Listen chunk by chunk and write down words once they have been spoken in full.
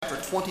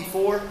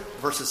24,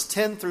 verses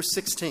 10 through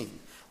 16.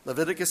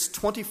 Leviticus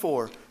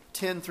 24,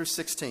 10 through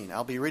 16.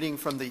 I'll be reading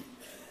from the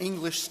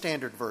English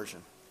Standard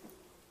Version.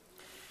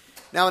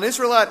 Now an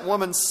Israelite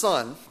woman's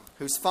son,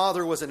 whose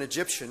father was an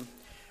Egyptian,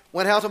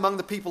 went out among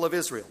the people of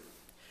Israel.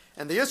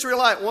 And the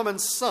Israelite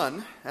woman's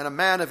son and a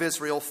man of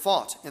Israel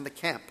fought in the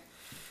camp.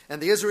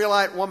 And the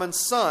Israelite woman's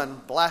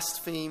son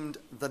blasphemed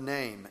the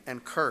name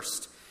and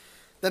cursed.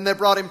 Then they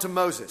brought him to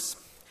Moses.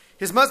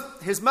 His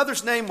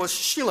mother's name was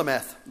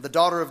Shelemeth, the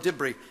daughter of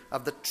Dibri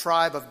of the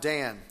tribe of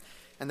Dan.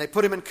 And they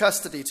put him in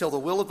custody till the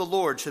will of the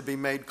Lord should be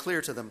made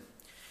clear to them.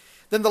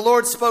 Then the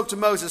Lord spoke to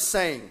Moses,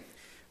 saying,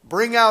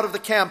 "Bring out of the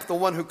camp the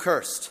one who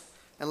cursed,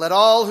 and let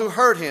all who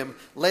heard him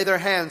lay their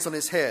hands on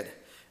his head,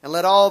 and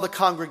let all the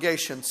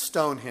congregation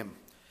stone him.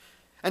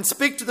 And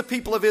speak to the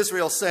people of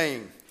Israel,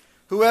 saying,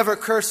 Whoever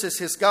curses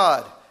his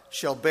God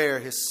shall bear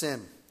his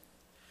sin.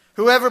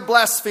 Whoever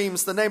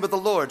blasphemes the name of the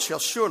Lord shall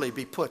surely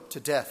be put to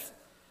death.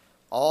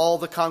 All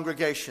the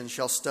congregation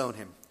shall stone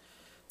him,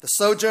 the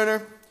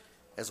sojourner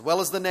as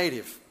well as the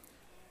native,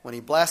 when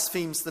he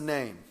blasphemes the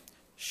name,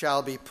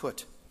 shall be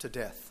put to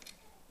death."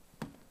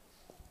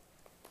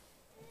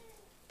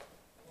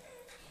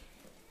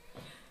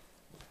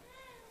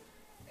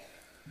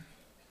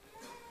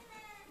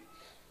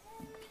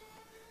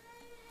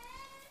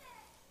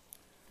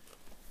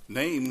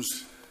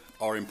 Names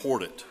are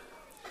important.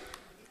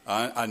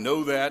 I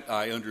know that.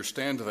 I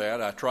understand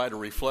that. I try to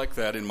reflect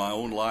that in my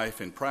own life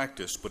and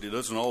practice, but it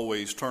doesn't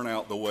always turn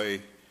out the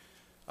way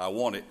I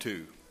want it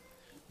to.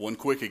 One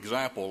quick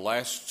example,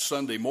 last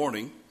Sunday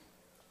morning,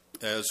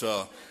 as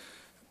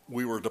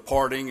we were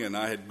departing and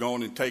I had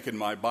gone and taken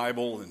my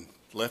Bible and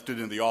left it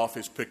in the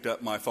office, picked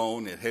up my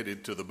phone and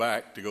headed to the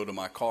back to go to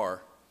my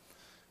car.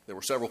 There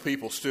were several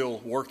people still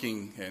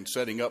working and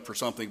setting up for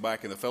something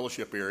back in the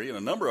fellowship area, and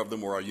a number of them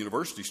were our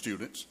university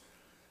students.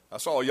 I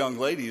saw a young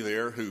lady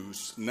there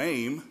whose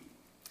name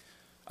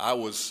I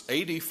was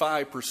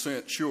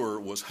 85% sure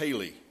was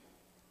Haley.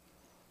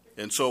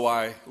 And so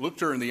I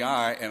looked her in the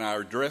eye and I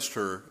addressed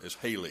her as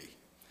Haley.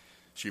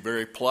 She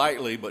very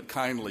politely but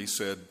kindly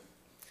said,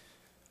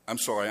 "I'm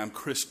sorry, I'm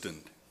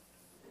Kristen."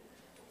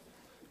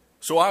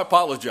 So I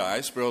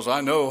apologize because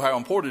I know how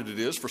important it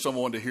is for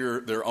someone to hear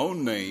their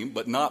own name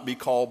but not be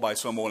called by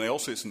someone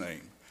else's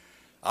name.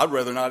 I'd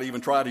rather not even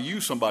try to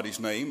use somebody's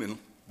name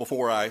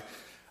before I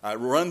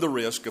run the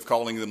risk of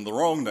calling them the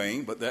wrong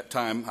name, but that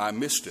time I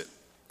missed it.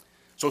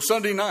 So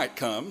Sunday night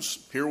comes.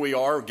 Here we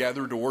are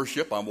gathered to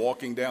worship. I'm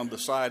walking down the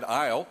side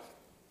aisle.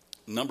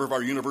 A number of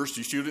our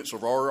university students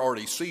are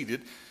already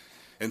seated.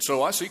 And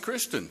so I see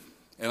Kristen.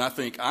 And I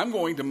think, I'm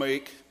going to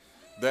make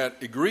that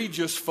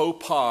egregious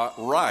faux pas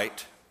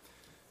right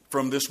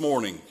from this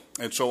morning.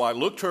 And so I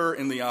looked her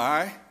in the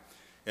eye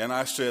and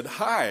I said,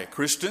 "Hi,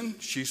 Kristen."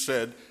 She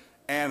said,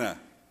 "Anna."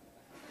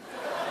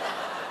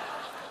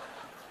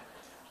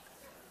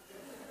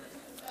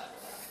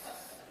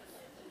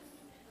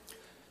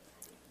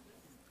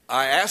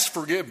 I ask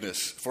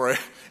forgiveness for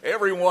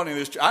everyone in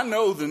this church. I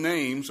know the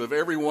names of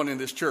everyone in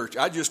this church.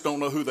 I just don't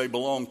know who they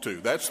belong to.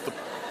 That's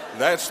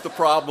the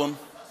problem.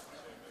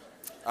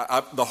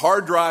 The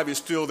hard drive is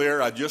still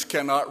there. I just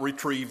cannot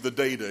retrieve the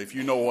data, if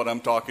you know what I'm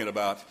talking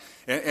about.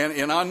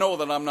 And I know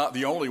that I'm not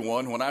the only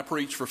one. When I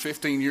preached for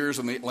 15 years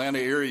in the Atlanta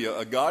area,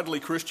 a godly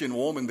Christian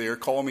woman there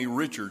called me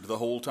Richard the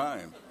whole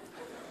time.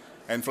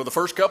 And for the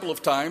first couple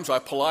of times, I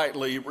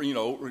politely,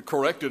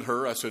 corrected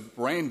her. I said,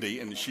 "Randy,"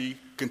 and she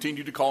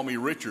continued to call me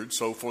Richard.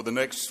 So for the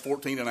next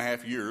 14 and a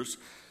half years,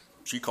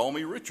 she called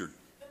me Richard.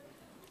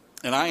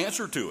 And I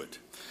answered to it.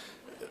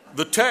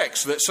 The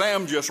text that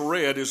Sam just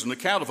read is an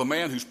account of a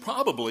man who's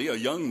probably a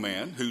young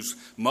man, whose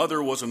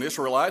mother was an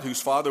Israelite, whose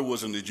father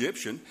was an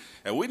Egyptian.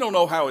 And we don't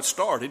know how it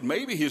started.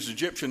 Maybe his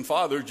Egyptian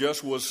father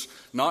just was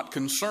not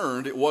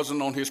concerned. It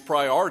wasn't on his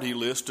priority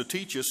list to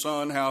teach his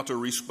son how to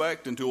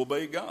respect and to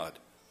obey God.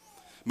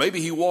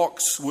 Maybe he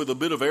walks with a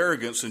bit of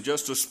arrogance and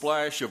just a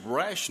splash of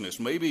rashness.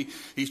 Maybe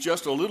he's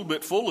just a little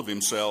bit full of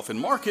himself. And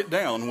mark it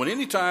down, when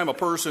any time a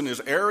person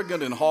is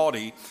arrogant and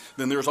haughty,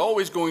 then there's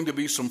always going to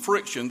be some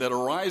friction that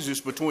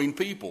arises between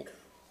people.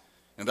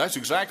 And that's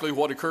exactly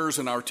what occurs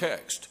in our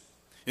text.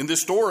 In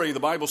this story, the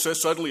Bible says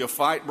suddenly a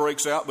fight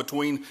breaks out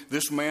between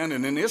this man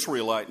and an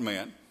Israelite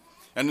man.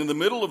 And in the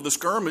middle of the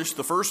skirmish,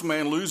 the first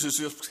man loses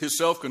his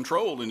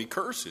self-control and he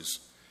curses.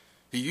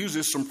 He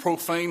uses some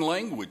profane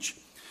language.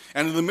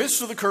 And in the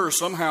midst of the curse,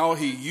 somehow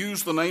he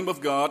used the name of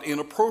God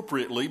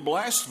inappropriately,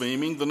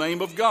 blaspheming the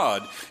name of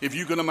God, if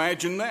you can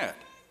imagine that.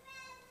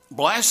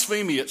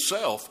 Blasphemy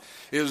itself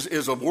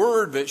is a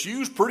word that's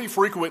used pretty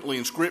frequently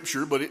in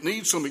Scripture, but it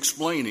needs some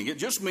explaining. It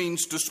just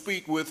means to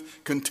speak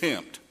with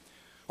contempt,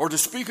 or to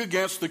speak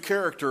against the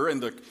character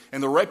and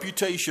the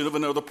reputation of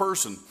another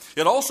person.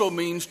 It also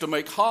means to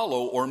make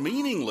hollow or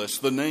meaningless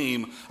the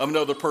name of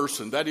another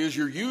person. That is,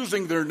 you're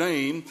using their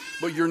name,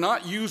 but you're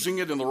not using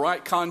it in the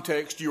right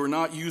context. You are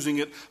not using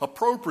it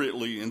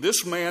appropriately. And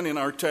this man in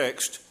our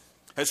text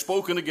has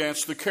spoken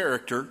against the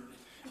character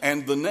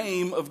and the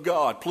name of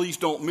God. Please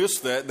don't miss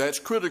that. That's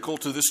critical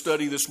to this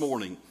study this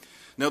morning.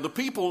 Now, the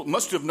people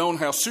must have known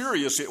how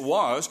serious it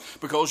was,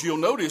 because you'll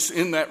notice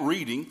in that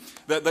reading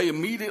that they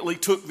immediately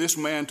took this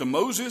man to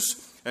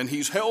Moses, and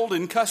he's held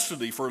in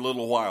custody for a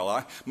little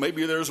while.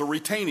 Maybe there's a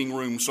retaining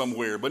room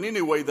somewhere, but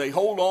anyway, they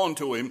hold on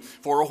to him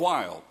for a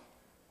while.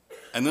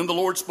 And then the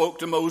Lord spoke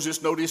to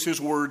Moses. Notice his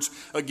words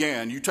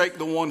again. You take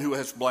the one who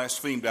has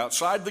blasphemed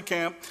outside the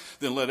camp,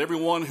 then let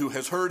everyone who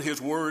has heard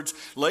his words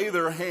lay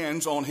their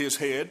hands on his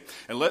head,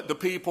 and let the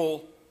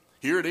people,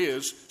 here it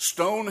is,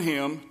 stone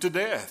him to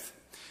death.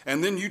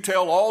 And then you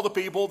tell all the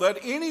people that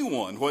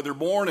anyone, whether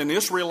born an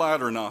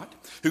Israelite or not,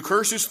 who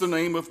curses the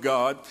name of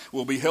God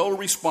will be held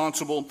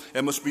responsible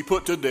and must be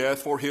put to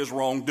death for his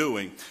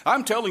wrongdoing.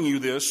 I'm telling you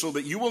this so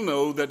that you will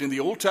know that in the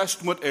Old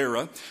Testament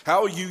era,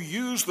 how you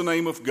use the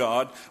name of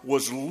God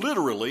was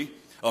literally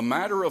a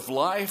matter of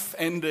life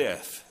and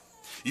death.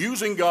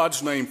 Using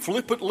God's name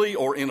flippantly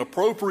or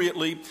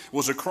inappropriately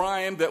was a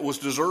crime that was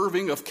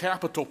deserving of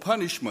capital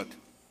punishment.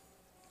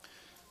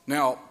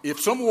 Now,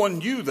 if someone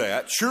knew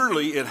that,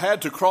 surely it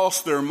had to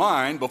cross their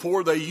mind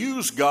before they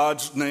used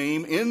God's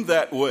name in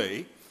that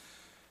way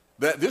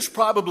that this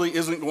probably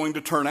isn't going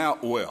to turn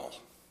out well.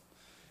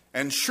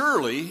 And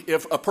surely,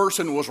 if a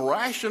person was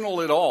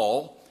rational at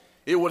all,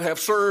 it would have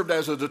served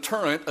as a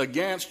deterrent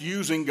against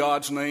using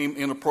God's name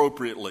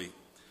inappropriately.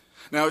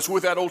 Now, it's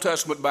with that Old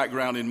Testament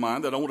background in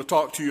mind that I want to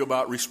talk to you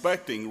about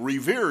respecting,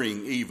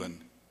 revering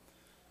even,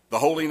 the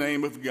holy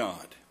name of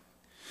God.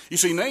 You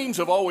see, names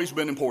have always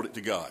been important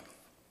to God.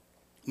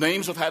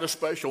 Names have had a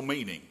special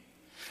meaning.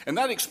 And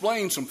that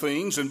explains some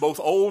things in both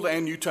Old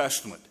and New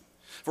Testament.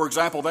 For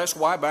example, that's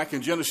why back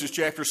in Genesis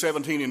chapter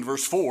 17 and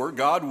verse 4,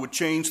 God would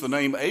change the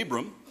name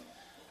Abram,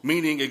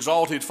 meaning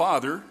exalted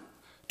father,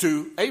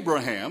 to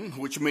Abraham,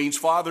 which means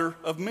father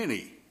of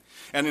many.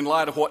 And in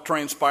light of what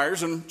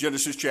transpires in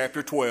Genesis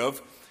chapter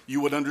 12, you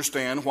would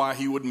understand why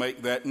he would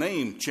make that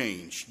name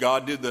change.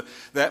 God did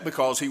that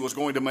because he was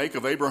going to make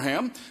of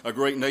Abraham a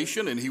great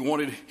nation, and he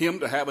wanted him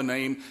to have a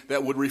name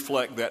that would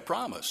reflect that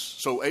promise.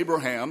 So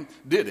Abraham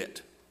did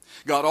it.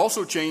 God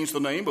also changed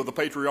the name of the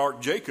patriarch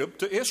Jacob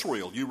to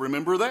Israel. You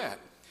remember that.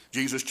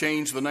 Jesus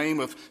changed the name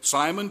of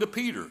Simon to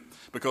Peter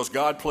because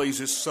God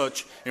places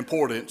such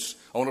importance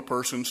on a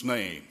person's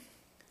name.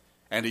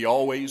 And he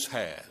always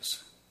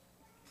has.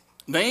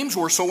 Names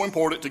were so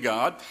important to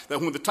God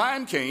that when the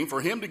time came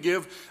for him to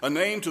give a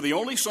name to the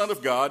only Son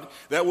of God,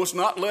 that was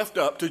not left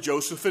up to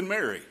Joseph and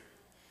Mary.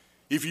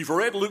 If you've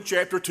read Luke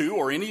chapter 2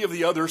 or any of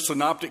the other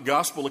synoptic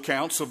gospel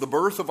accounts of the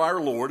birth of our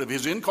Lord, of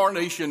his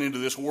incarnation into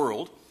this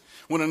world,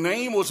 when a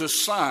name was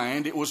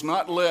assigned, it was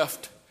not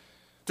left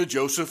to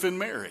Joseph and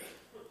Mary.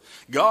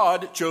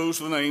 God chose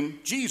the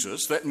name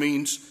Jesus. That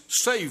means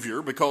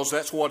Savior, because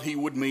that's what he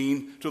would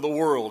mean to the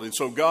world. And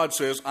so God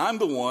says, I'm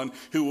the one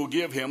who will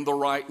give him the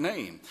right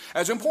name.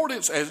 As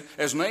important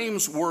as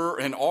names were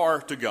and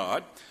are to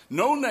God,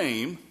 no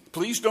name,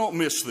 please don't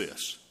miss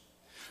this,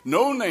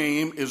 no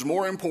name is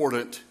more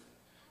important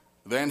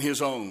than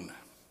his own.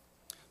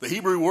 The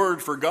Hebrew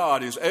word for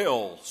God is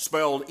El,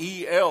 spelled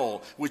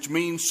E-L, which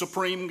means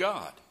Supreme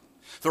God.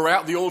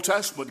 Throughout the Old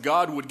Testament,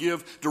 God would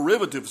give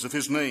derivatives of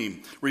his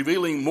name,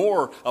 revealing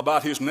more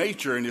about his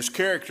nature and his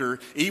character,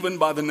 even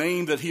by the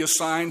name that he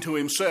assigned to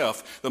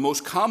himself. The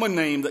most common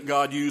name that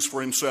God used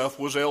for himself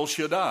was El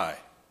Shaddai,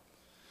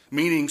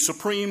 meaning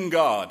Supreme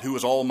God, who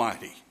is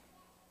Almighty.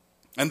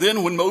 And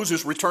then when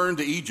Moses returned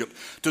to Egypt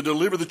to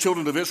deliver the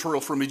children of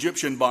Israel from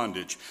Egyptian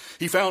bondage,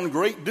 he found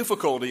great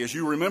difficulty, as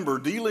you remember,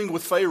 dealing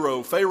with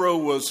Pharaoh. Pharaoh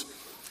was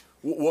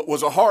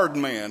a hard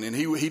man, and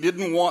he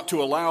didn't want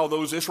to allow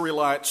those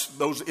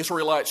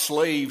Israelite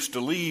slaves to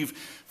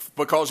leave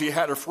because he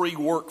had a free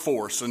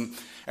workforce. And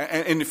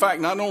in fact,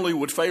 not only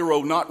would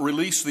Pharaoh not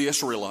release the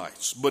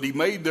Israelites, but he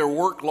made their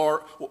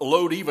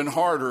workload even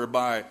harder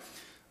by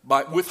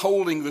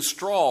withholding the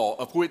straw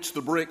of which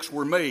the bricks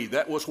were made.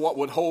 That was what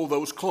would hold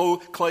those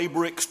clay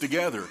bricks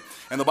together.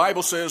 And the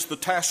Bible says the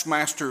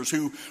taskmasters,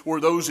 who were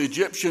those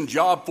Egyptian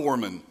job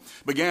foremen,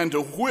 began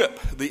to whip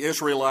the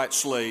Israelite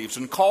slaves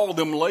and call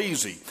them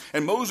lazy.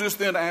 And Moses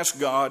then asked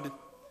God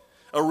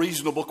a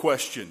reasonable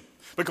question,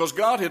 because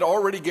God had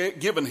already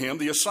given him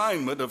the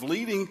assignment of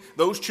leading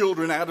those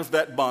children out of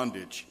that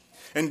bondage.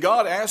 And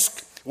God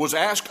was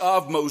asked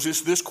of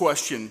Moses this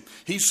question.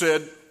 He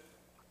said,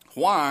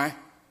 "Why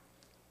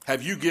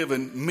have you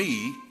given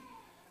me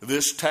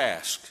this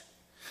task?"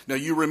 Now,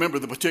 you remember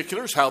the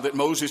particulars, how that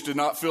Moses did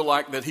not feel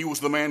like that he was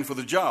the man for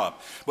the job.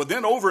 But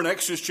then over in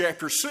Exodus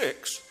chapter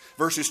 6,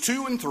 verses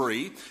 2 and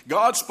 3,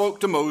 God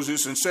spoke to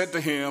Moses and said to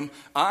him,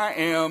 "I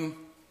am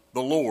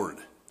the Lord.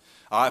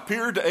 I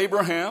appeared to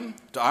Abraham,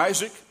 to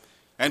Isaac,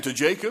 and to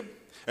Jacob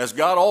as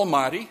God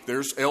Almighty,"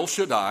 there's El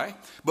Shaddai,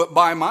 "but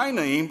by my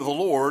name, the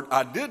Lord,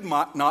 I did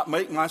not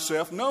make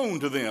myself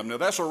known to them." Now,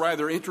 that's a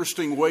rather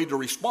interesting way to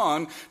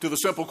respond to the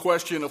simple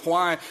question of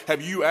why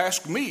have you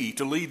asked me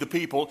to lead the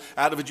people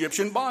out of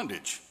Egyptian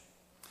bondage?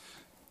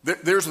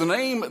 There's the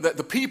name that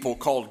the people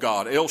called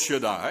God, El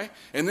Shaddai,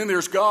 and then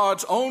there's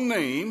God's own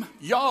name,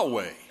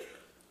 Yahweh.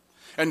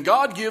 And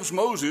God gives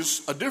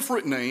Moses a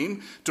different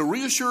name to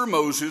reassure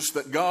Moses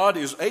that God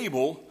is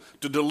able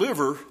to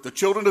deliver the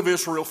children of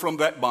Israel from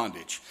that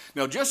bondage.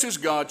 Now, just as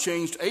God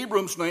changed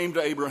Abram's name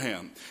to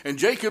Abraham and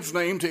Jacob's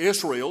name to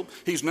Israel,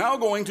 he's now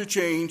going to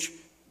change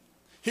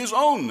his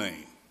own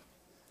name.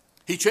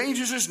 He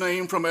changes his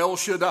name from El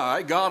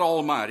Shaddai, God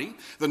Almighty,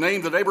 the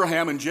name that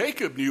Abraham and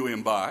Jacob knew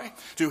him by,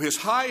 to his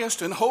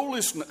highest and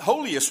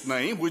holiest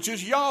name, which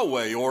is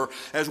Yahweh, or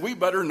as we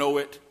better know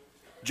it,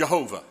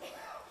 Jehovah,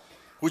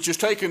 which is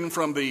taken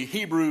from the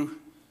Hebrew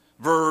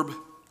verb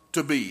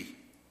to be.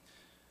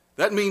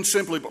 That means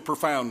simply but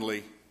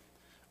profoundly,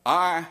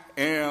 I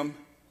am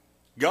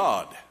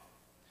God.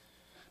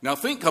 Now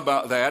think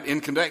about that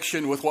in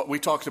connection with what we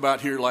talked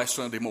about here last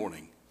Sunday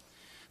morning.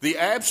 The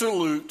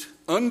absolute,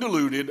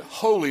 undiluted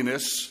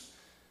holiness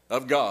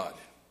of God.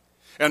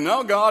 And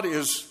now God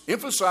is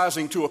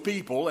emphasizing to a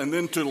people, and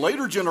then to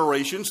later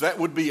generations, that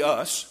would be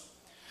us,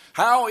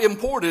 how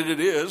important it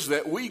is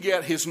that we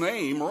get his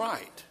name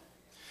right.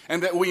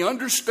 And that we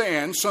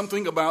understand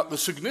something about the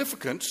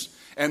significance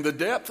and the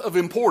depth of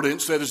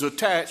importance that is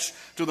attached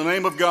to the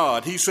name of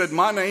God. He said,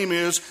 my name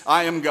is,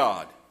 I am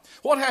God.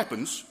 What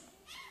happens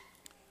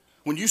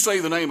when you say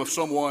the name of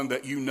someone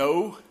that you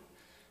know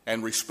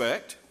and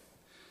respect?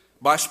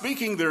 By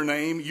speaking their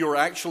name, you're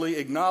actually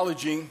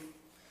acknowledging,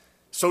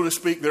 so to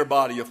speak, their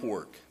body of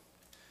work.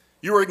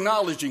 You're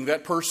acknowledging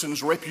that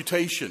person's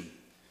reputation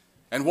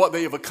and what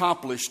they have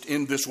accomplished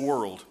in this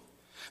world.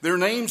 There are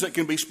names that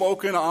can be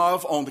spoken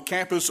of on the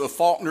campus of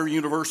Faulkner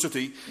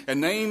University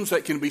and names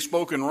that can be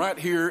spoken right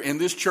here in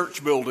this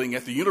church building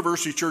at the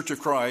University Church of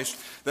Christ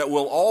that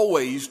will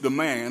always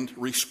demand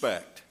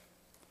respect.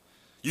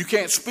 You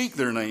can't speak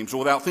their names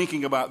without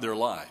thinking about their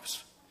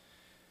lives.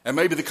 And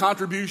maybe the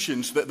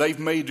contributions that they've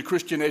made to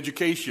Christian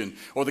education,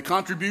 or the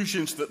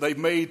contributions that they've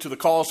made to the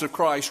cause of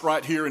Christ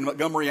right here in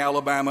Montgomery,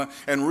 Alabama,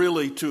 and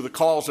really to the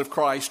cause of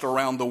Christ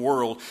around the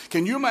world.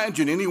 Can you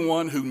imagine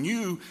anyone who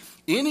knew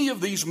any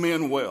of these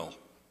men well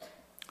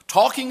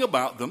talking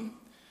about them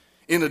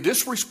in a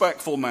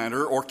disrespectful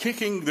manner or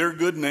kicking their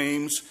good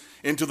names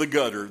into the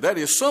gutter? That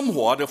is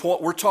somewhat of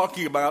what we're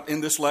talking about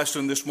in this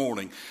lesson this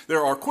morning.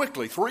 There are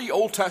quickly 3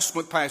 Old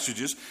Testament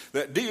passages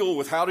that deal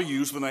with how to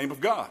use the name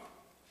of God.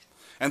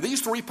 And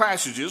these 3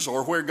 passages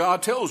are where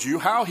God tells you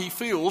how he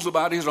feels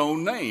about his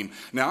own name.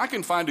 Now, I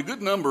can find a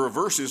good number of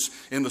verses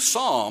in the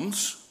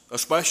Psalms,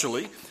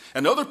 especially,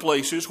 and other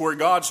places where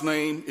God's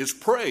name is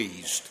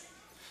praised.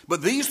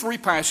 But these 3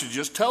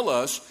 passages tell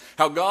us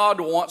how God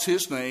wants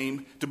his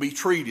name to be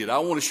treated. I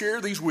want to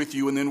share these with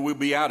you, and then we'll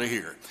be out of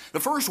here.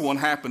 The first one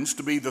happens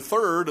to be the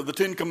third of the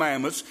 10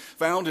 Commandments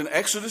found in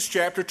Exodus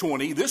chapter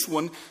 20, this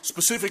one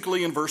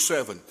specifically in verse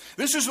 7.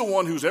 This is the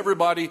one who's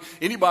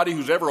anybody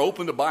who's ever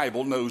opened a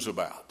Bible knows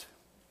about.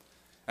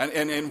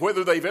 And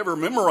whether they've ever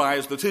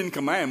memorized the 10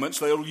 Commandments,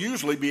 they'll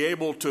usually be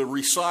able to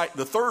recite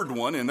the third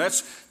one, and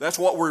that's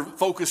what we're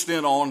focused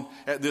in on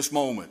at this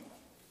moment.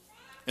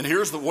 And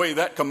here's the way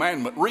that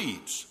commandment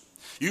reads.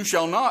 You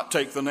shall not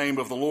take the name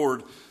of the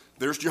Lord,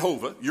 there's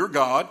Jehovah, your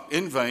God,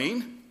 in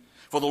vain,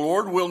 for the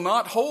Lord will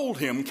not hold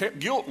him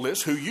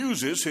guiltless who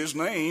uses his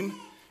name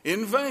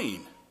in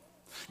vain.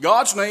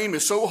 God's name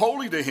is so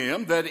holy to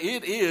him that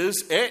it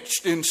is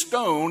etched in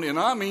stone, and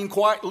I mean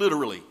quite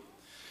literally.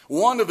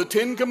 One of the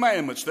 10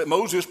 commandments that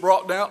Moses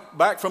brought down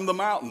back from the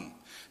mountain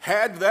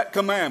had that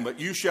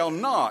commandment, you shall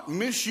not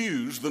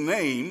misuse the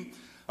name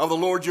of the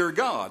Lord your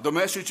God. The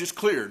message is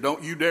clear.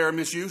 Don't you dare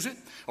misuse it,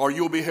 or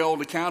you'll be held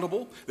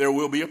accountable. There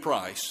will be a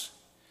price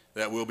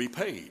that will be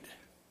paid.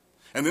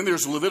 And then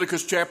there's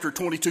Leviticus chapter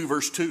 22,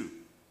 verse 2,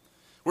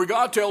 where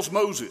God tells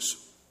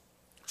Moses,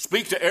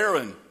 speak to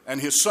Aaron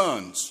and his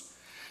sons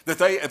that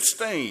they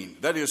abstain,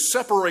 that is,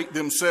 separate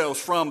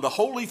themselves from the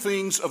holy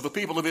things of the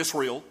people of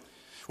Israel,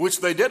 which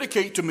they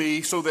dedicate to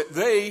me, so that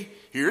they,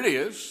 here it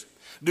is,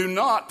 do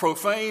not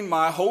profane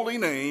my holy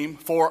name,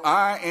 for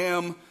I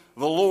am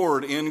the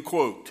Lord, end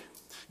quote.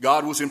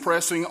 God was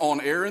impressing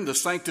on Aaron the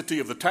sanctity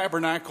of the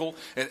tabernacle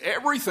and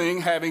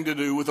everything having to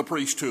do with the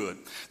priesthood.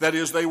 That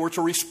is, they were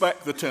to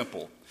respect the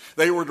temple.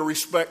 They were to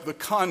respect the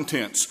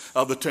contents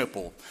of the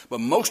temple.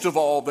 But most of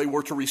all, they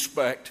were to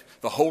respect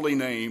the holy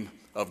name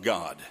of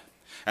God.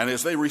 And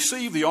as they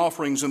received the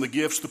offerings and the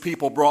gifts the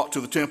people brought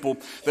to the temple,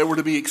 they were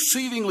to be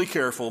exceedingly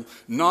careful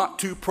not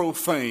to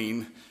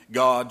profane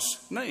God's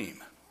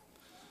name.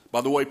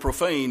 By the way,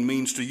 profane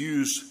means to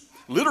use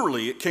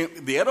literally,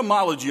 the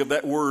etymology of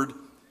that word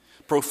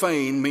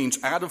profane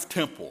means out of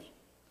temple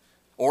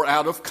or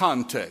out of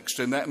context,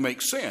 and that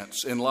makes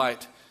sense in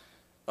light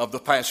of the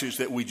passage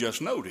that we just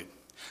noted.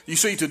 You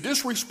see, to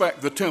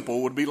disrespect the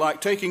temple would be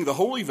like taking the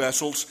holy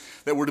vessels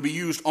that were to be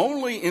used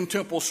only in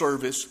temple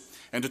service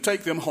and to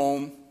take them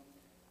home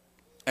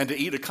and to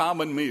eat a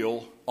common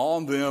meal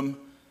on them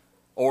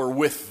or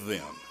with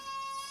them.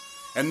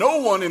 And no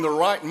one in their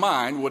right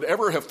mind would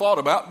ever have thought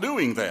about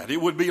doing that. It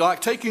would be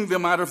like taking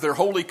them out of their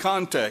holy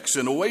context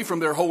and away from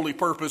their holy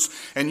purpose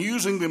and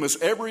using them as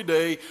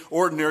everyday,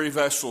 ordinary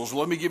vessels.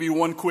 Let me give you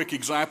one quick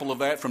example of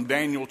that from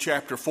Daniel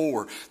chapter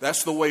 4.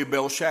 That's the way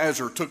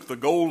Belshazzar took the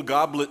gold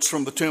goblets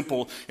from the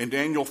temple in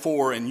Daniel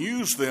 4 and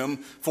used them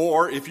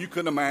for, if you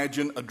can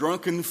imagine, a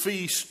drunken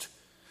feast.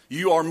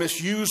 You are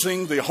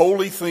misusing the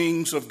holy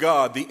things of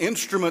God, the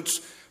instruments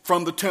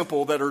from the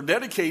temple that are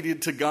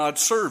dedicated to God's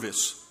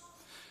service.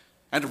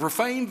 And to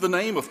profane the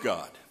name of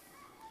God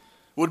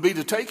would be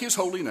to take his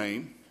holy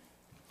name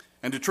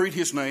and to treat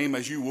his name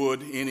as you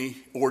would any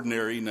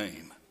ordinary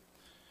name.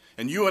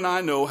 And you and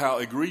I know how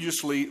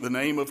egregiously the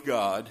name of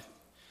God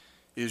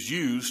is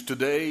used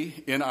today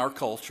in our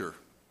culture.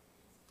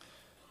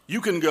 You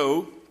can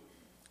go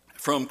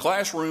from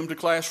classroom to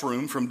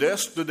classroom, from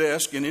desk to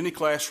desk in any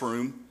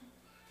classroom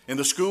in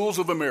the schools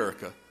of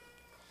America.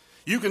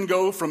 You can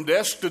go from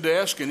desk to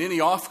desk in any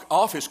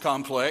office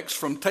complex,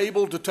 from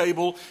table to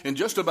table in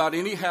just about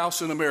any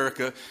house in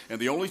America,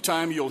 and the only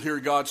time you'll hear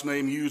God's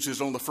name used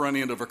is on the front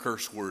end of a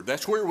curse word.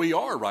 That's where we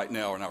are right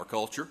now in our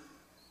culture.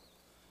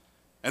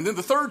 And then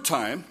the third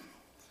time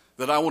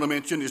that I want to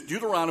mention is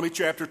Deuteronomy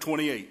chapter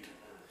 28,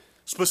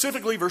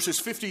 specifically verses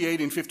 58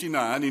 and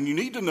 59, and you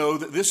need to know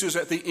that this is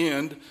at the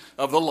end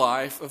of the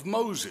life of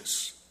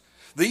Moses.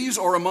 These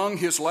are among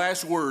his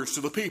last words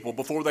to the people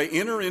before they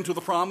enter into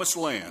the promised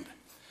land.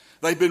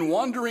 They've been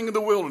wandering in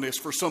the wilderness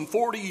for some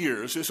 40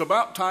 years. It's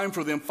about time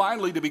for them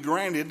finally to be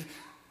granted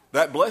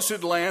that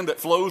blessed land that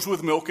flows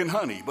with milk and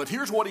honey. But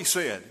here's what he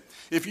said.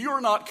 If you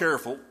are not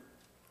careful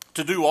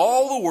to do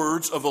all the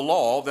words of the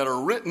law that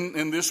are written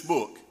in this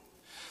book,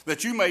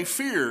 that you may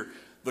fear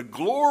the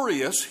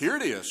glorious, here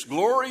it is,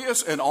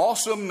 glorious and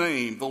awesome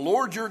name, the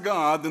Lord your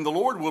God, then the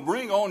Lord will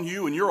bring on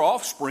you and your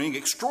offspring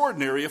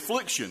extraordinary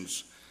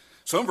afflictions.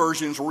 Some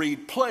versions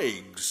read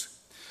plagues.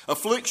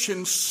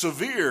 Afflictions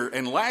severe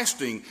and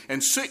lasting,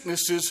 and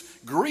sicknesses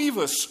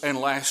grievous and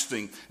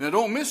lasting. Now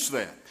don't miss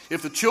that.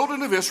 If the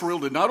children of Israel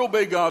did not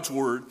obey God's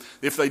word,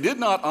 if they did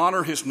not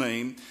honor his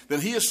name,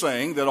 then he is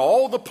saying that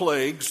all the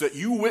plagues that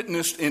you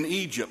witnessed in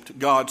Egypt,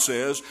 God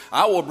says,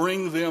 I will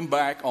bring them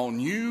back on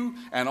you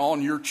and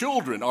on your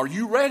children. Are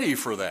you ready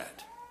for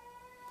that?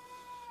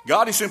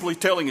 God is simply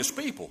telling his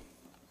people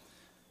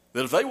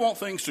that if they want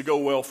things to go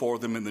well for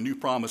them in the new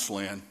promised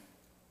land,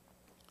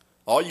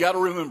 all you got to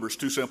remember is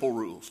two simple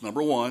rules.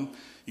 Number one,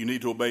 you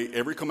need to obey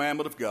every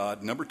commandment of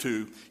God. Number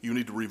two, you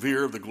need to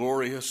revere the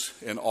glorious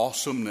and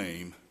awesome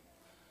name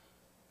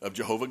of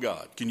Jehovah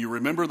God. Can you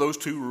remember those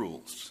two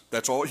rules?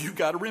 That's all you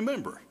got to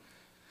remember.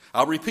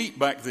 I'll repeat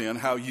back then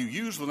how you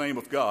use the name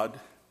of God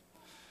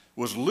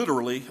was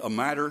literally a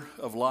matter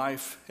of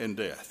life and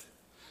death.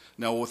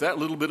 Now, with that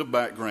little bit of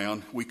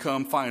background, we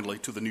come finally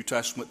to the New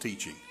Testament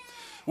teaching.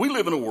 We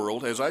live in a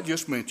world, as I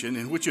just mentioned,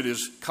 in which it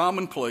is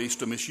commonplace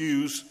to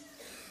misuse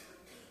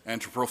and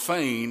to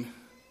profane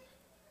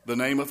the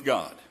name of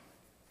God.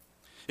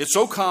 It's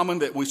so common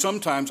that we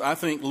sometimes, I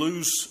think,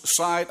 lose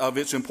sight of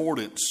its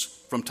importance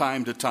from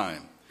time to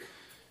time.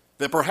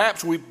 That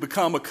perhaps we've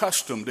become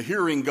accustomed to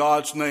hearing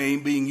God's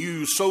name being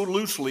used so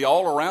loosely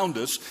all around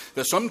us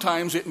that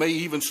sometimes it may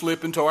even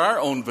slip into our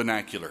own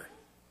vernacular.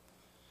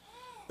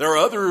 There are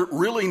other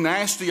really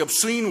nasty,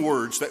 obscene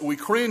words that we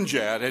cringe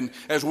at, and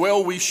as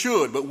well we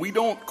should, but we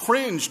don't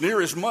cringe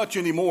near as much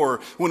anymore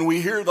when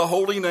we hear the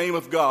holy name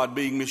of God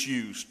being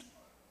misused.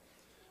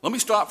 Let me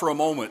stop for a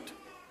moment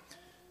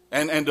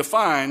and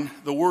define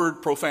the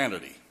word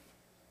profanity.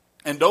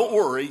 And don't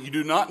worry, you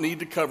do not need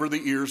to cover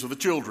the ears of the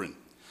children.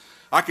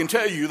 I can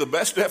tell you the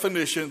best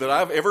definition that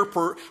I've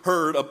ever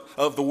heard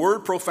of the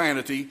word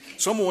profanity.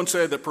 Someone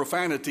said that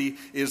profanity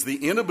is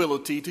the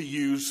inability to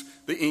use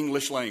the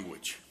English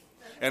language.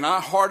 And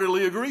I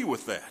heartily agree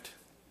with that.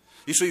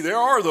 You see, there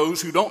are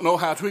those who don't know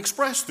how to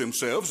express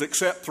themselves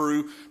except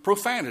through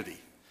profanity.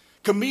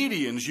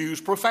 Comedians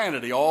use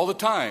profanity all the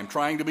time,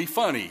 trying to be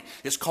funny.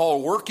 It's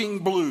called working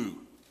blue.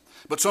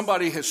 But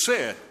somebody has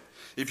said,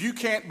 if you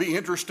can't be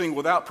interesting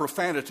without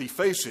profanity,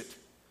 face it,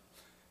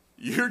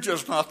 you're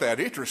just not that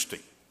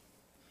interesting.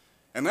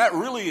 And that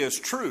really is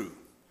true.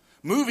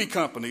 Movie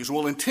companies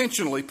will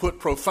intentionally put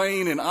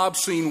profane and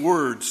obscene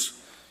words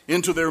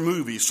into their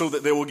movies so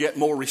that they will get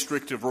more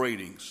restrictive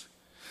ratings.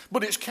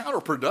 But it's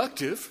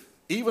counterproductive,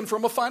 even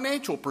from a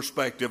financial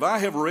perspective. I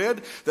have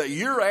read that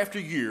year after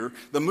year,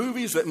 the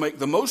movies that make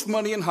the most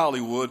money in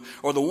Hollywood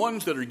are the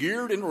ones that are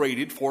geared and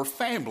rated for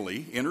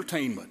family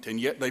entertainment, and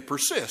yet they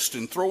persist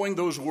in throwing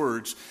those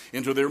words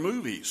into their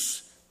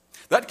movies.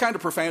 That kind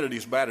of profanity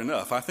is bad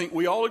enough. I think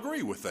we all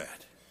agree with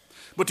that.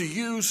 But to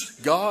use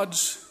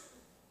God's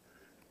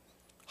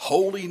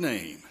holy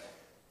name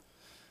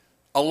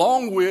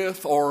along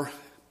with or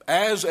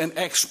as an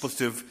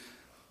expletive,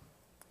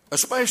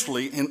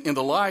 especially in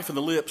the life and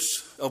the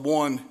lips of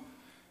one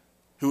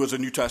who is a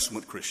New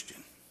Testament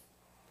Christian.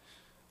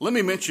 Let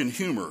me mention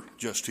humor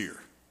just here.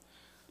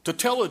 To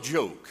tell a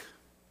joke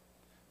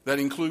that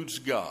includes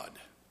God.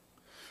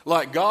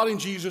 Like God and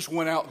Jesus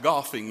went out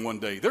golfing one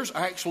day. There's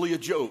actually a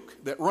joke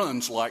that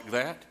runs like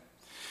that.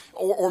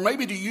 Or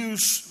maybe to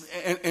use,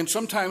 and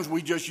sometimes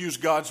we just use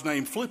God's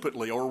name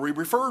flippantly, or we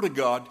refer to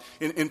God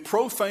in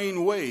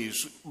profane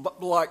ways,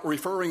 like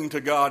referring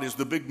to God as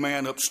the big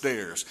man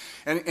upstairs.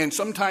 And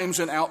sometimes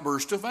an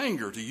outburst of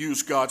anger, to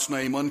use God's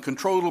name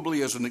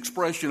uncontrollably as an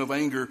expression of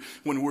anger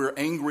when we're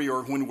angry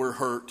or when we're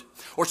hurt.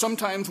 Or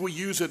sometimes we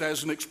use it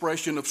as an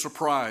expression of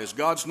surprise.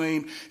 God's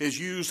name is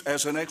used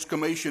as an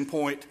exclamation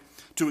point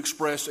to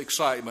express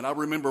excitement. I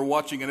remember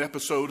watching an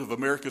episode of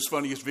America's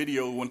Funniest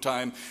Video one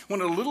time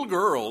when a little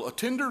girl, a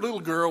tender little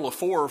girl of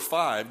 4 or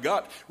 5,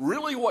 got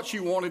really what she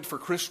wanted for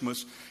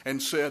Christmas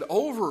and said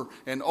over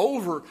and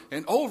over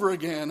and over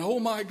again, "Oh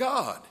my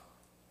God."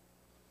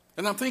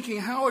 And I'm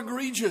thinking how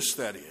egregious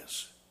that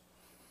is.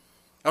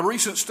 A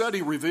recent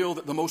study revealed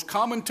that the most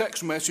common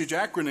text message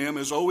acronym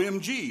is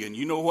OMG, and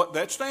you know what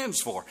that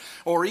stands for.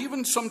 Or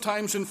even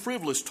sometimes in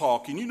frivolous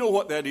talk, and you know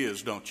what that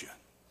is, don't you?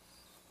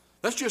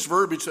 That's just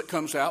verbiage that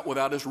comes out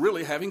without us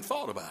really having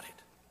thought about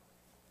it,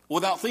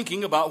 without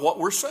thinking about what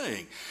we're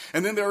saying.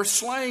 And then there are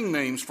slang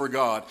names for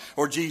God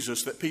or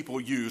Jesus that people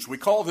use. We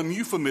call them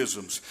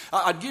euphemisms.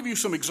 I'd give you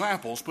some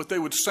examples, but they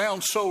would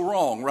sound so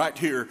wrong right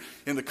here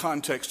in the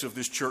context of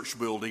this church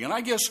building. And I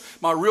guess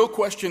my real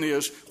question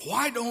is,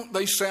 why don't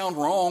they sound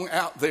wrong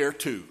out there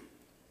too?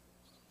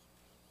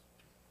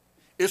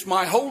 It's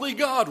my holy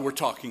God we're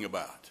talking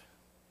about.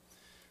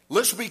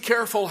 Let's be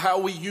careful how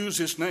we use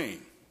his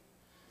name.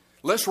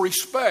 Let's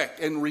respect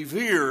and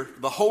revere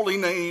the holy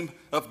name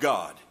of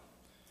God.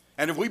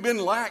 And if we've been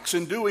lax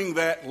in doing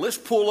that, let's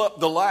pull up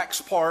the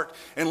lax part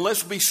and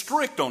let's be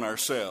strict on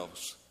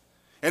ourselves.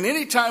 And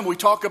anytime we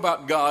talk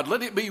about God,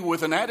 let it be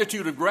with an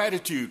attitude of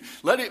gratitude.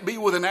 Let it be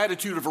with an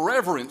attitude of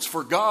reverence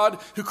for God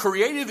who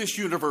created this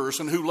universe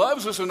and who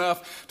loves us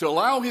enough to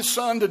allow his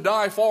Son to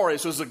die for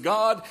us as a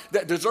God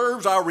that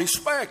deserves our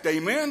respect.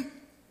 Amen?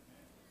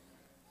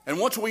 And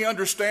once we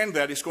understand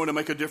that, it's going to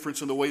make a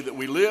difference in the way that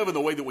we live and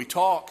the way that we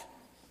talk.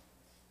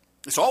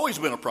 It's always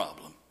been a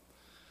problem.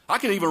 I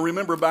can even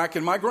remember back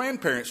in my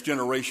grandparents'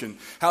 generation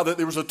how that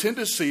there was a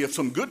tendency of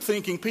some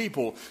good-thinking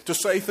people to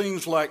say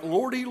things like,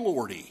 "Lordy,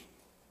 Lordy."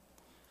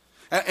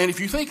 And if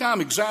you think I'm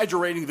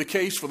exaggerating the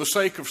case for the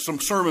sake of some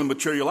sermon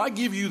material, I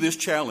give you this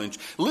challenge.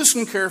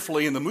 Listen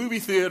carefully in the movie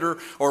theater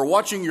or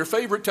watching your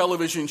favorite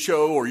television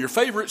show or your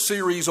favorite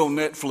series on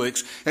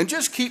Netflix, and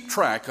just keep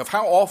track of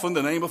how often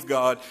the name of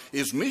God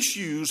is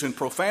misused in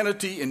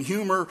profanity and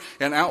humor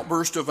and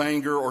outburst of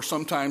anger or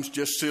sometimes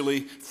just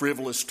silly,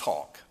 frivolous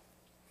talk.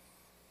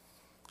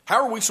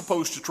 How are we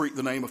supposed to treat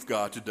the name of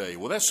God today?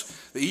 Well, that's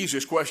the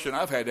easiest question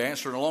I've had to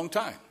answer in a long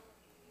time.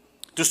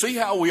 To see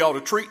how we ought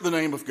to treat the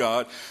name of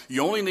God,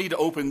 you only need to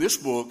open this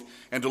book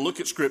and to look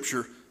at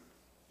Scripture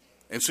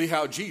and see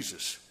how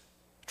Jesus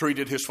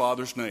treated his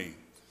Father's name.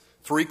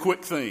 3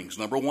 quick things.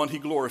 Number 1, he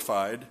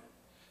glorified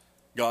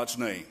God's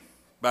name.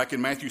 Back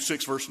in Matthew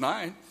 6, verse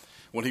 9,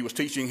 when he was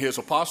teaching his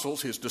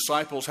apostles, his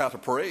disciples, how to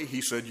pray,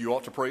 he said, "You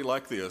ought to pray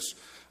like this: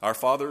 Our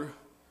Father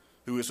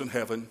who is in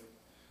heaven,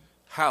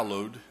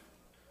 hallowed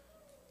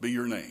be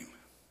your name."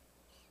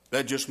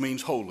 That just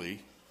means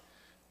holy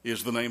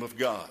is the name of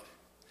God.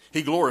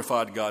 He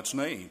glorified God's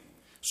name.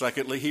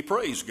 Secondly, he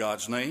praised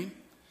God's name.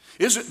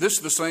 Isn't this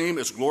the same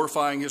as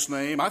glorifying his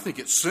name? I think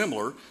it's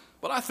similar,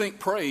 but I think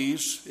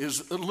praise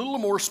is a little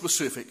more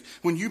specific.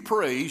 When you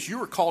praise,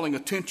 you are calling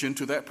attention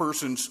to that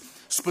person's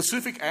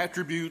specific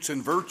attributes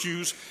and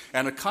virtues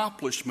and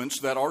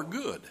accomplishments that are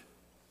good.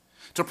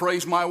 To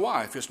praise my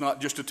wife, it's not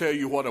just to tell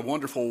you what a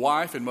wonderful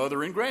wife and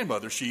mother and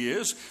grandmother she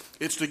is.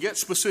 It's to get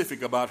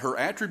specific about her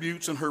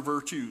attributes and her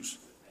virtues.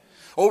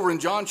 Over in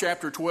John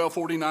chapter 12,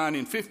 49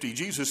 and 50,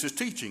 Jesus is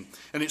teaching.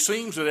 And it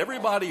seems that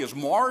everybody is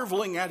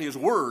marveling at his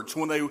words.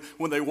 When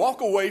they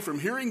walk away from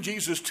hearing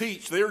Jesus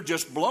teach, they're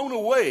just blown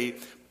away,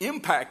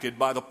 impacted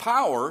by the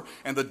power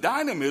and the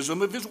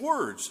dynamism of his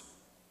words.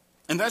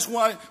 And that's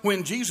why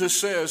when Jesus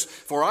says,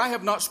 "For I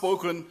have not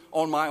spoken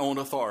on my own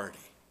authority,"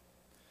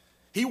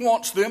 he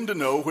wants them to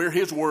know where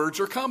his words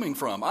are coming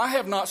from. I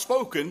have not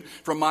spoken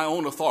from my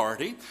own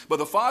authority, but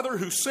the Father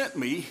who sent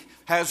me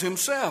has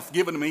himself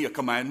given me a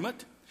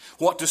commandment,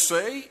 what to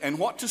say and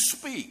what to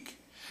speak.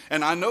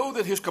 And I know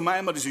that his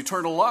commandment is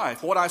eternal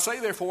life. What I say,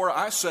 therefore,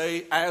 I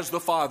say as the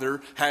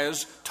Father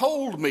has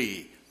told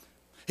me.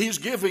 He's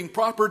giving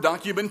proper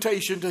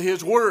documentation to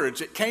his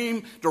words. It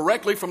came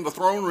directly from the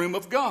throne room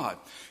of God.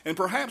 And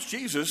perhaps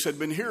Jesus had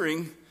been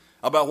hearing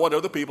about what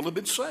other people had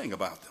been saying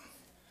about them.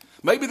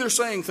 Maybe they're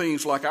saying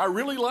things like, "I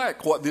really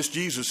like what this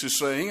Jesus is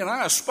saying, and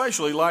I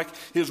especially like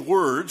his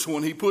words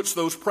when he puts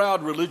those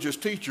proud religious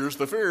teachers,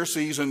 the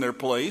Pharisees, in their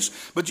place."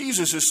 But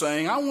Jesus is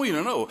saying, "I want you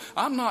to know,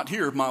 I'm not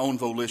here of my own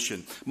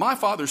volition. My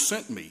Father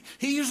sent me.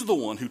 He's the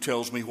one who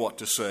tells me what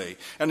to say."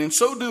 And in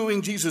so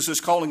doing, Jesus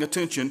is calling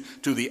attention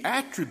to the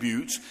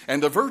attributes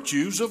and the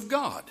virtues of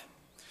God.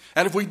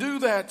 And if we do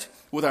that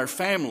with our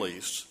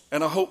families,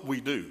 and I hope we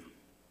do,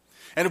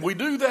 and if we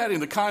do that in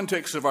the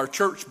context of our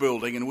church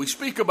building, and we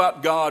speak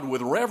about God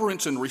with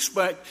reverence and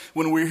respect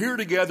when we're here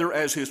together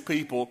as his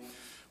people,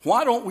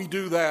 why don't we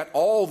do that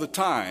all the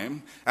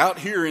time out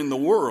here in the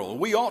world?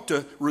 We ought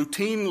to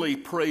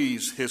routinely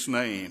praise his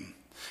name.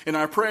 In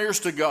our prayers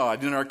to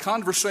God, in our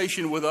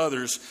conversation with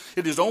others,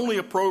 it is only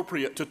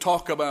appropriate to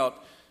talk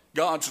about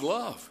God's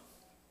love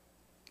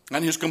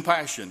and his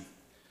compassion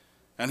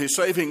and his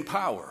saving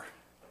power.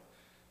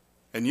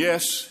 And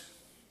yes,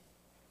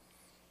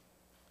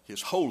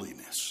 his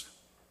holiness.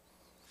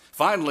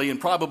 Finally, and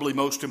probably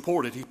most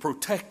important, he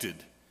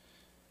protected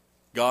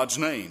God's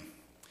name.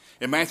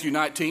 In Matthew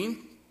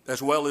 19,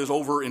 as well as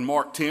over in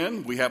Mark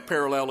 10, we have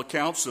parallel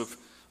accounts of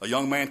a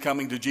young man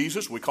coming to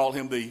Jesus. We call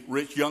him the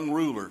rich young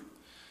ruler.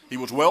 He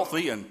was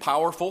wealthy and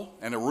powerful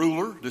and a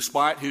ruler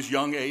despite his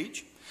young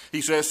age.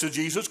 He says to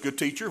Jesus, "Good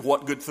teacher,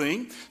 what good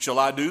thing shall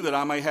I do that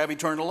I may have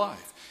eternal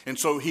life?" And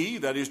so he,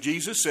 that is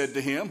Jesus, said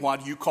to him, "Why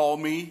do you call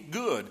me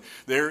good?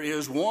 There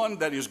is one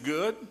that is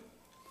good,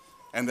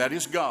 and that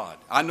is God."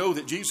 I know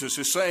that Jesus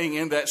is saying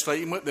in that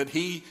statement that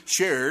he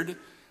shared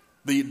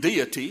the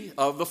deity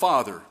of the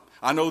Father.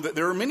 I know that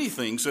there are many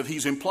things that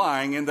he's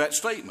implying in that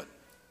statement.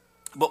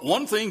 But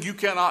one thing you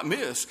cannot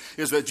miss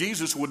is that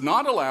Jesus would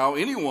not allow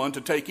anyone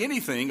to take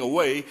anything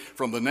away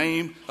from the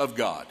name of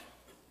God.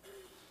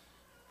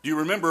 Do you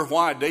remember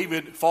why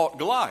David fought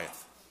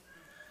Goliath?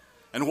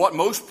 And what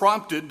most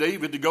prompted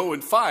David to go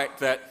and fight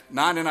that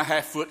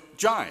 9.5-foot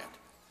giant?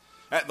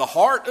 At the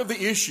heart of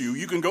the issue,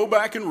 you can go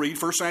back and read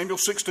 1 Samuel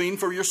 16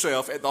 for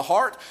yourself. At the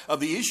heart of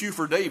the issue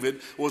for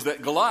David was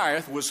that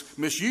Goliath was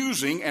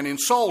misusing and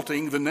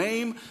insulting the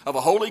name of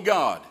a holy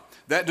God.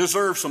 That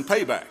deserves some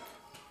payback.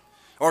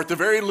 Or at the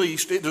very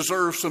least, it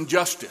deserves some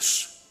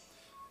justice.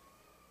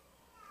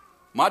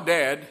 My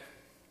dad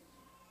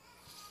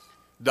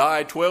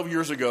died 12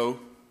 years ago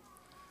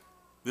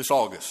this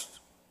August.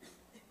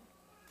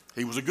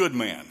 He was a good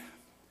man.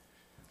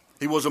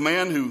 He was a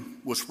man who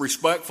was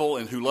respectful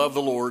and who loved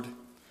the Lord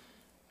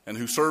and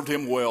who served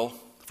him well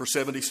for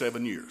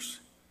 77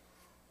 years.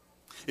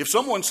 If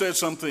someone said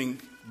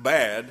something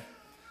bad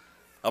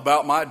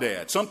about my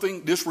dad,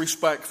 something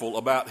disrespectful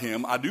about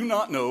him, I do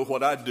not know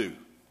what I'd do,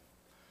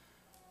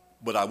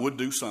 but I would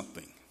do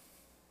something.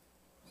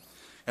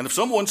 And if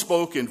someone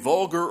spoke in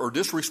vulgar or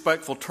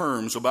disrespectful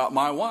terms about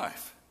my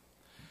wife,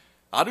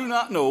 I do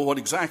not know what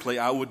exactly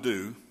I would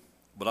do,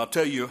 but I'll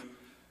tell you,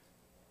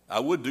 I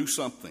would do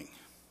something.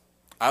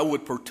 I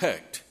would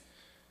protect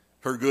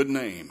her good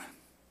name.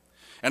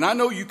 And I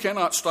know you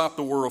cannot stop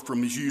the world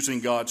from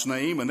misusing God's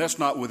name, and that's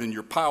not within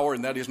your power,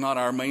 and that is not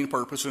our main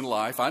purpose in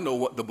life. I know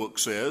what the book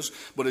says.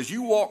 But as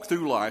you walk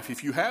through life,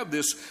 if you have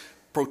this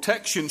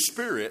protection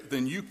spirit,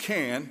 then you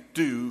can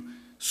do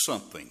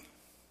something.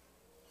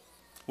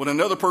 When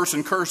another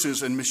person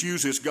curses and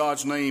misuses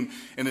God's name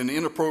in an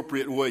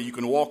inappropriate way, you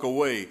can walk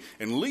away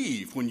and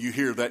leave when you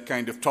hear that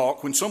kind of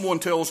talk. When someone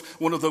tells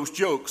one of those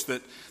jokes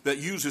that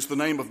uses the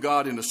name of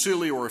God in a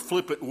silly or a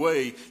flippant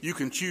way, you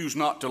can choose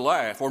not to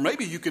laugh. Or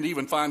maybe you can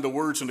even find the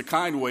words in a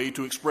kind way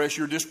to express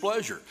your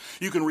displeasure.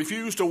 You can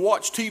refuse to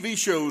watch TV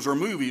shows or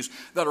movies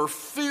that are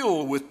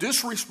filled with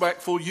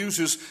disrespectful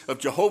uses of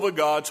Jehovah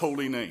God's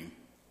holy name.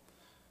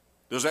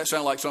 Does that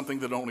sound like something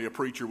that only a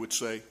preacher would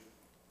say?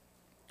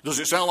 Does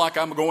it sound like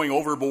I'm going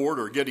overboard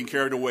or getting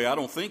carried away? I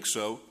don't think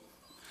so.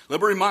 Let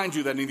me remind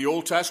you that in the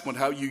Old Testament,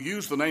 how you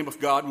use the name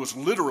of God was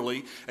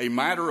literally a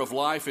matter of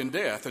life and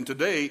death. And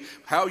today,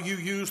 how you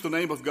use the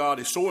name of God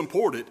is so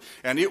important,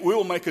 and it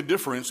will make a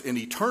difference in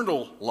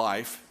eternal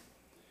life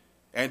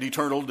and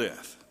eternal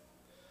death.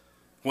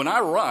 When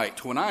I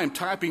write, when I am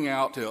typing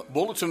out a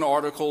bulletin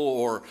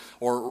article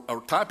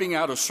or typing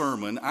out a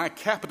sermon, I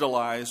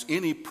capitalize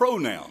any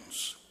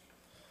pronouns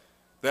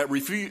that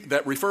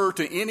refer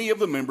to any of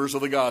the members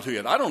of the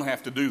Godhead. I don't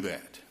have to do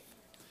that,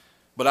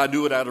 but I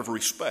do it out of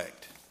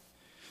respect.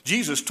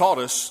 Jesus taught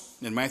us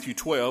in Matthew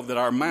 12 that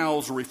our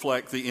mouths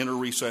reflect the inner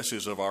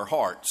recesses of our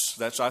hearts.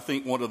 That's, I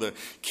think, one of the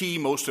key,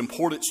 most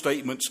important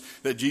statements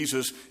that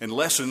Jesus and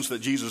lessons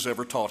that Jesus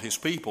ever taught his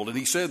people. And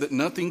he said that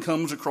nothing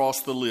comes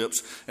across the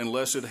lips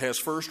unless it has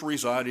first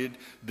resided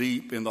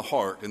deep in the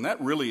heart. And that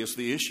really is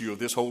the issue of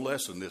this whole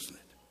lesson, isn't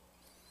it?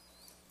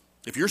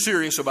 If you're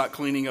serious about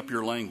cleaning up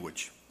your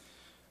language,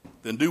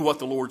 then do what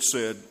the Lord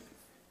said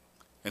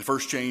and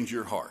first change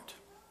your heart.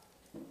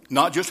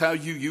 Not just how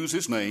you use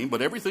his name,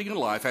 but everything in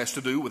life has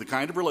to do with the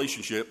kind of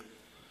relationship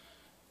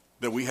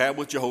that we have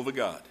with Jehovah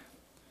God.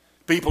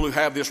 People who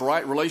have this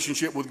right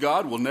relationship with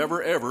God will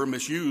never, ever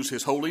misuse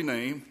his holy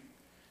name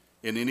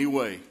in any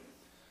way.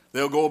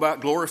 They'll go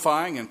about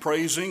glorifying and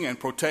praising and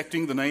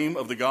protecting the name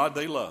of the God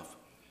they love.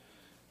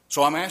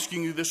 So I'm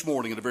asking you this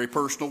morning in a very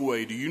personal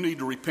way, do you need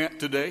to repent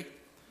today?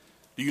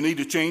 Do you need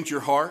to change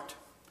your heart?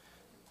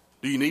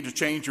 Do you need to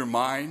change your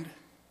mind?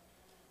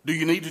 Do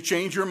you need to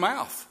change your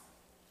mouth?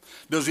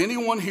 Does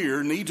anyone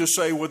here need to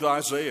say with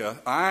Isaiah,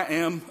 I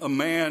am a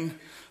man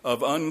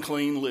of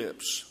unclean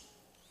lips,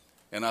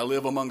 and I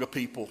live among a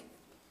people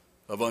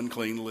of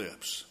unclean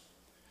lips?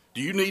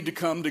 Do you need to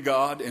come to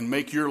God and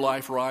make your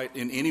life right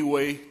in any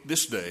way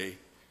this day?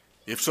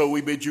 If so,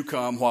 we bid you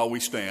come while we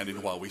stand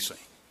and while we sing.